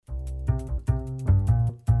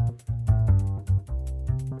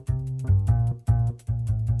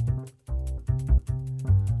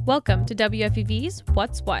Welcome to WFUV's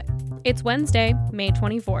What's What. It's Wednesday, May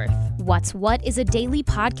 24th. What's What is a daily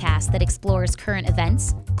podcast that explores current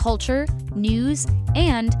events, culture, news,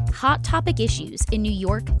 and hot topic issues in New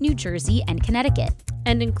York, New Jersey, and Connecticut.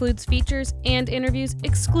 And includes features and interviews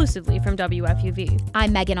exclusively from WFUV.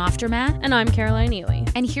 I'm Megan Oftermath. And I'm Caroline Ely.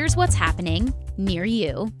 And here's what's happening near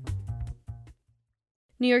you.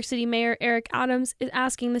 New York City Mayor Eric Adams is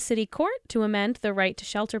asking the city court to amend the right to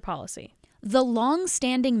shelter policy. The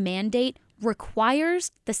long-standing mandate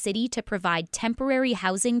requires the city to provide temporary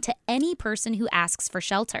housing to any person who asks for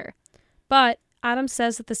shelter. But Adams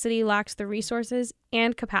says that the city lacks the resources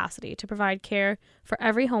and capacity to provide care for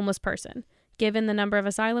every homeless person, given the number of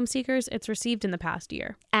asylum seekers it's received in the past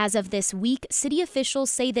year. As of this week, city officials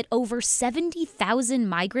say that over 70,000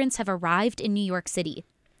 migrants have arrived in New York City.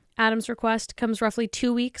 Adams' request comes roughly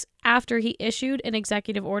 2 weeks after he issued an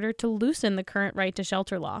executive order to loosen the current right to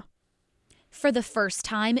shelter law. For the first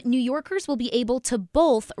time, New Yorkers will be able to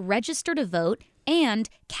both register to vote and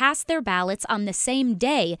cast their ballots on the same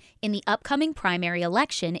day in the upcoming primary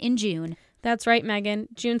election in June. That's right, Megan.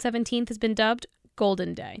 June 17th has been dubbed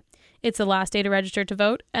Golden Day. It's the last day to register to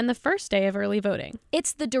vote and the first day of early voting.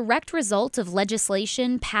 It's the direct result of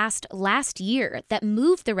legislation passed last year that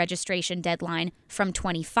moved the registration deadline from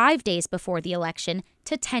 25 days before the election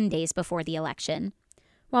to 10 days before the election.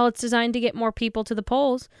 While it's designed to get more people to the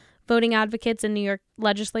polls, voting advocates and New York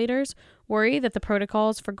legislators worry that the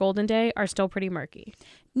protocols for Golden Day are still pretty murky.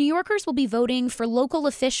 New Yorkers will be voting for local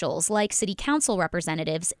officials like city council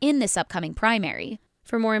representatives in this upcoming primary.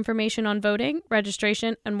 For more information on voting,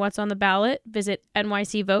 registration, and what's on the ballot, visit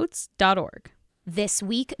nycvotes.org. This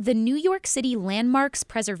week, the New York City Landmarks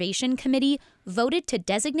Preservation Committee voted to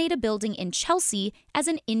designate a building in Chelsea as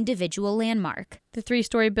an individual landmark. The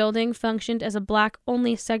three-story building functioned as a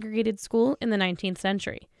Black-only segregated school in the 19th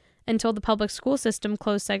century, until the public school system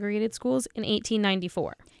closed segregated schools in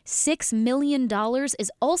 1894. $6 million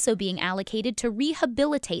is also being allocated to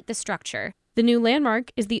rehabilitate the structure. The new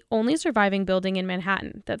landmark is the only surviving building in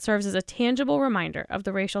Manhattan that serves as a tangible reminder of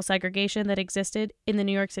the racial segregation that existed in the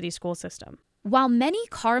New York City school system. While many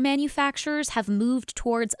car manufacturers have moved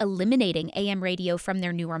towards eliminating AM radio from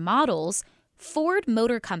their newer models, Ford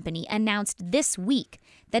Motor Company announced this week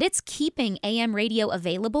that it's keeping AM radio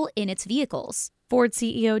available in its vehicles. Ford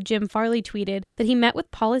CEO Jim Farley tweeted that he met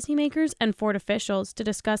with policymakers and Ford officials to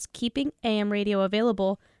discuss keeping AM radio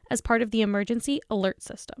available as part of the emergency alert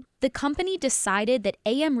system. The company decided that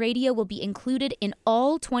AM radio will be included in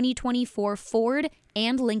all 2024 Ford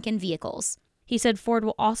and Lincoln vehicles. He said Ford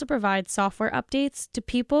will also provide software updates to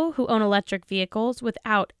people who own electric vehicles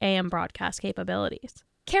without AM broadcast capabilities.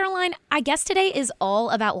 Caroline, I guess today is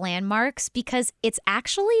all about landmarks because it's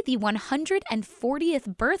actually the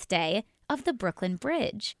 140th birthday of the Brooklyn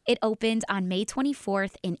Bridge. It opened on May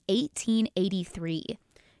 24th in 1883.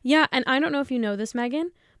 Yeah, and I don't know if you know this,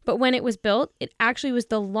 Megan, but when it was built, it actually was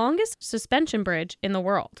the longest suspension bridge in the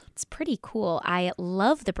world. It's pretty cool. I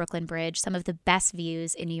love the Brooklyn Bridge, some of the best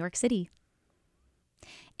views in New York City.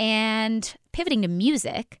 And pivoting to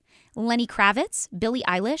music, Lenny Kravitz, Billie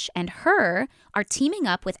Eilish, and Her are teaming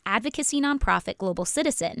up with advocacy nonprofit Global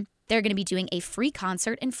Citizen. They're going to be doing a free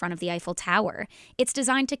concert in front of the Eiffel Tower. It's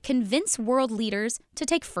designed to convince world leaders to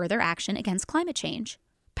take further action against climate change.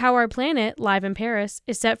 Power Our Planet, live in Paris,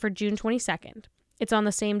 is set for June 22nd. It's on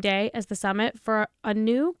the same day as the summit for a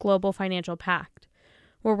new global financial pact,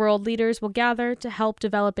 where world leaders will gather to help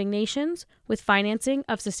developing nations with financing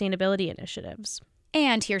of sustainability initiatives.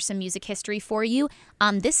 And here's some music history for you.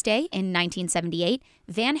 On this day in 1978,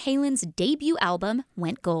 Van Halen's debut album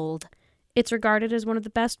went gold. It's regarded as one of the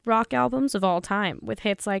best rock albums of all time, with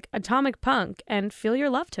hits like Atomic Punk and Feel Your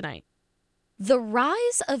Love Tonight. The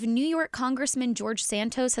rise of New York Congressman George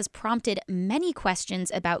Santos has prompted many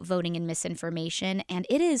questions about voting and misinformation, and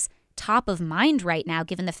it is top of mind right now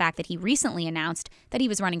given the fact that he recently announced that he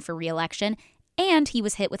was running for re-election and he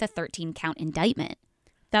was hit with a 13-count indictment.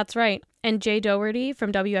 That's right. And Jay Doherty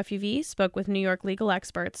from WFUV spoke with New York legal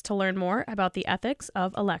experts to learn more about the ethics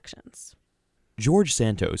of elections. George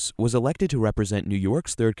Santos was elected to represent New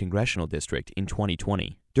York's 3rd Congressional District in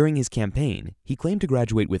 2020. During his campaign, he claimed to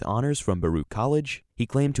graduate with honors from Baruch College, he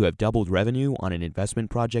claimed to have doubled revenue on an investment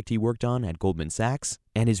project he worked on at Goldman Sachs,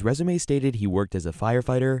 and his resume stated he worked as a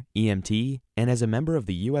firefighter, EMT, and as a member of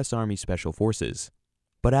the U.S. Army Special Forces.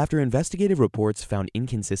 But after investigative reports found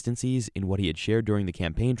inconsistencies in what he had shared during the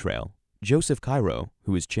campaign trail, Joseph Cairo,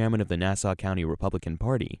 who is chairman of the Nassau County Republican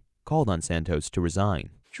Party, called on Santos to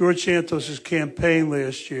resign. George Santos' campaign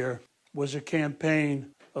last year was a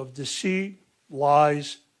campaign of deceit,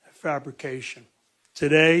 lies, and fabrication.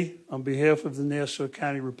 Today, on behalf of the Nassau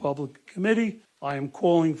County Republican Committee, I am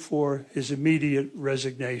calling for his immediate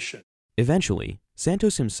resignation. Eventually,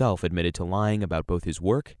 Santos himself admitted to lying about both his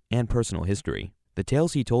work and personal history. The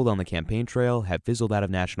tales he told on the campaign trail have fizzled out of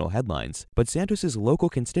national headlines, but Santos's local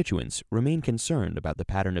constituents remain concerned about the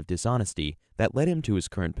pattern of dishonesty that led him to his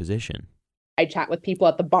current position. I chat with people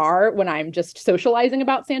at the bar when I'm just socializing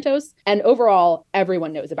about Santos, and overall,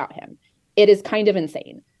 everyone knows about him. It is kind of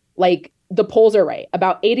insane. Like, the polls are right.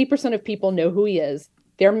 About 80% of people know who he is.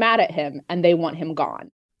 They're mad at him, and they want him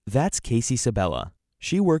gone. That's Casey Sabella.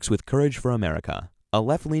 She works with Courage for America, a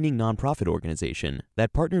left-leaning nonprofit organization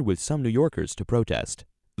that partnered with some New Yorkers to protest.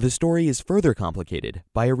 The story is further complicated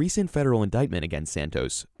by a recent federal indictment against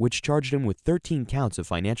Santos, which charged him with 13 counts of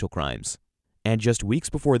financial crimes. And just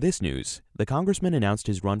weeks before this news, the congressman announced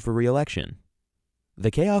his run for re-election.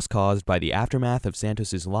 The chaos caused by the aftermath of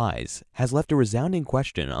Santos's lies has left a resounding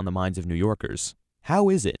question on the minds of New Yorkers. How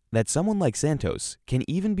is it that someone like Santos can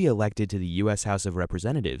even be elected to the U.S. House of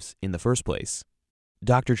Representatives in the first place?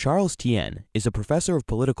 Dr. Charles Tien is a professor of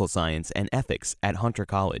political science and ethics at Hunter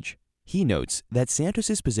College. He notes that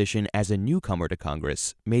Santos's position as a newcomer to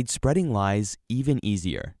Congress made spreading lies even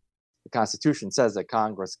easier. The Constitution says that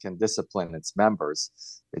Congress can discipline its members.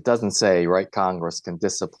 It doesn't say, right, Congress can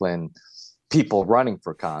discipline people running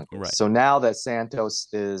for Congress. Right. So now that Santos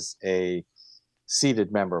is a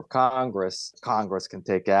seated member of Congress, Congress can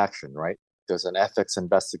take action, right? There's an ethics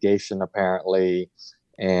investigation, apparently.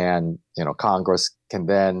 And, Congress can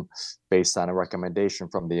then, based on a recommendation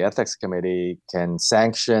from the ethics committee, can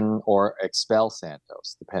sanction or expel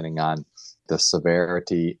Santos, depending on the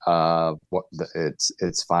severity of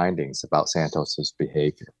its findings about Santos's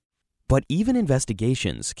behavior. But even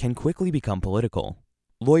investigations can quickly become political.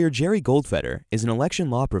 Lawyer Jerry Goldfeder is an election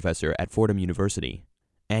law professor at Fordham University,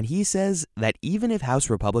 and he says that even if House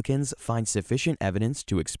Republicans find sufficient evidence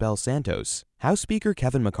to expel Santos, House Speaker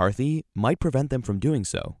Kevin McCarthy might prevent them from doing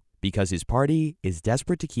so because his party is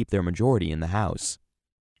desperate to keep their majority in the House.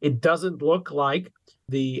 It doesn't look like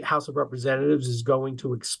the House of Representatives is going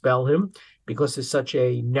to expel him because there's such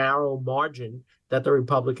a narrow margin that the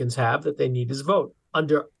Republicans have that they need his vote.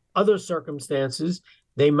 Under other circumstances,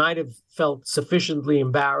 they might have felt sufficiently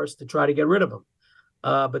embarrassed to try to get rid of him.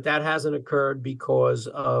 But that hasn't occurred because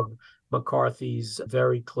of McCarthy's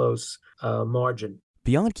very close margin.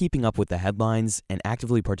 Beyond keeping up with the headlines and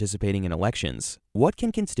actively participating in elections, what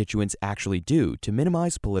can constituents actually do to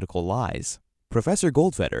minimize political lies? Professor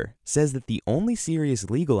Goldfeder says that the only serious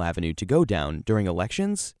legal avenue to go down during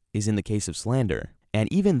elections is in the case of slander.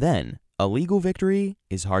 And even then, a legal victory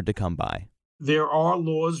is hard to come by. There are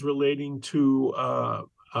laws relating to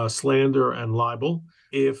slander and libel.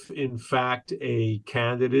 If, in fact, a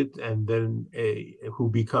candidate and then who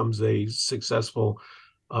becomes a successful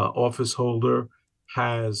office holder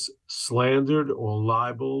has slandered or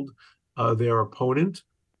libeled their opponent,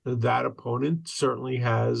 that opponent certainly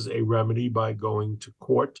has a remedy by going to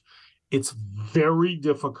court. It's very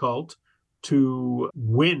difficult to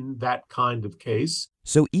win that kind of case.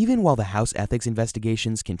 So even while the House ethics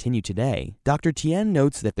investigations continue today, Dr. Tien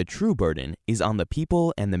notes that the true burden is on the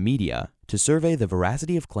people and the media to survey the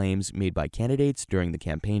veracity of claims made by candidates during the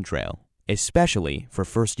campaign trail, especially for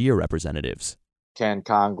first-year representatives. Can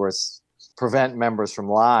Congress prevent members from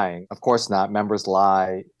lying? Of course not. Members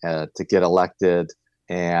lie to get elected,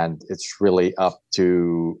 and it's really up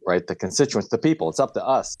to the constituents, the people. It's up to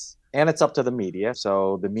us, and it's up to the media.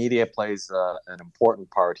 So the media plays an important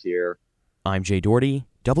part here. I'm Jay Doherty,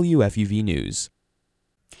 WFUV News.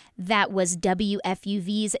 That was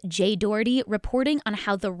WFUV's Jay Doherty reporting on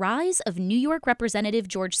how the rise of New York Representative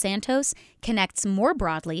George Santos connects more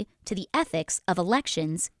broadly to the ethics of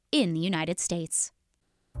elections in the United States.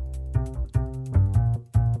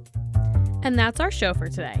 And that's our show for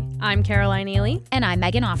today. I'm Caroline Ely. And I'm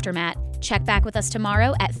Megan Oftermatt. Check back with us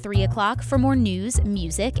tomorrow at 3 o'clock for more news,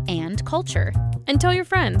 music, and culture. And tell your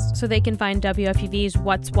friends so they can find WFUV's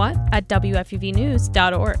What's What at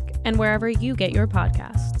WFUVnews.org and wherever you get your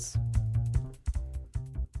podcasts.